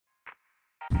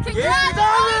Congratulations!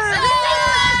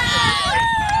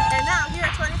 And now here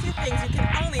are 22 things you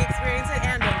can only experience at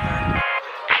Andover.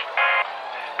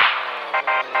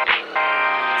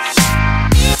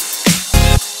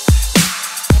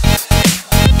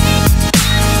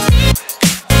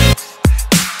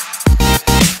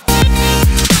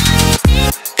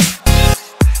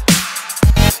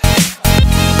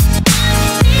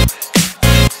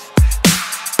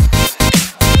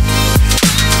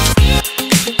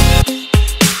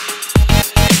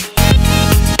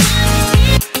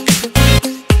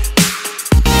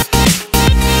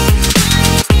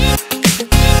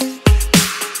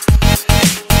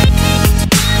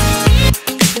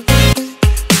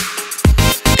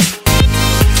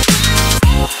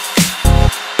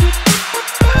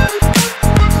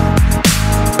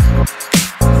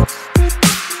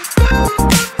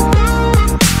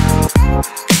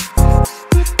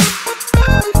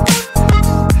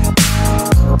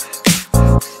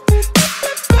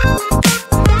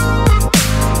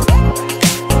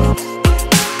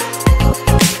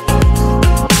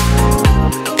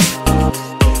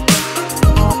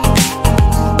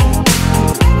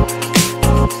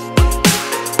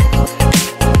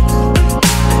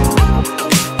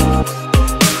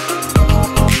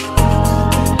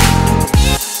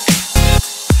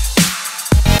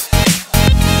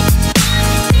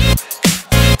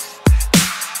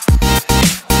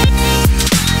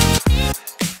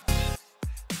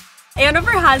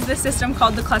 Andover has this system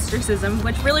called the cluster system,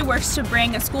 which really works to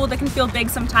bring a school that can feel big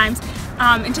sometimes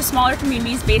into smaller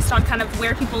communities based on kind of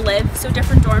where people live. So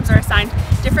different dorms are assigned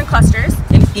different clusters.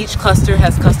 And each cluster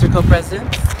has cluster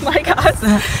co-presidents. Like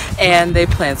us. And they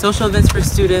plan social events for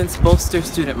students, bolster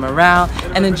student morale,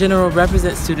 and in general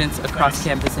represent students across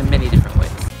campus in many different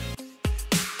ways.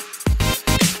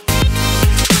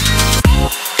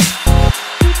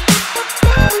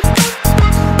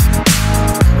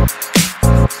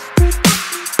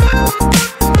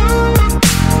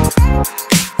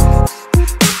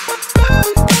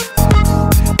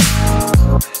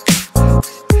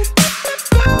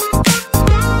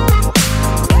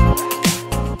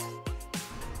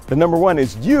 The number one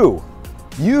is you.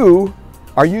 You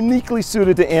are uniquely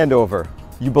suited to Andover.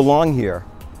 You belong here.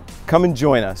 Come and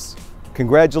join us.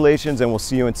 Congratulations, and we'll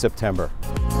see you in September.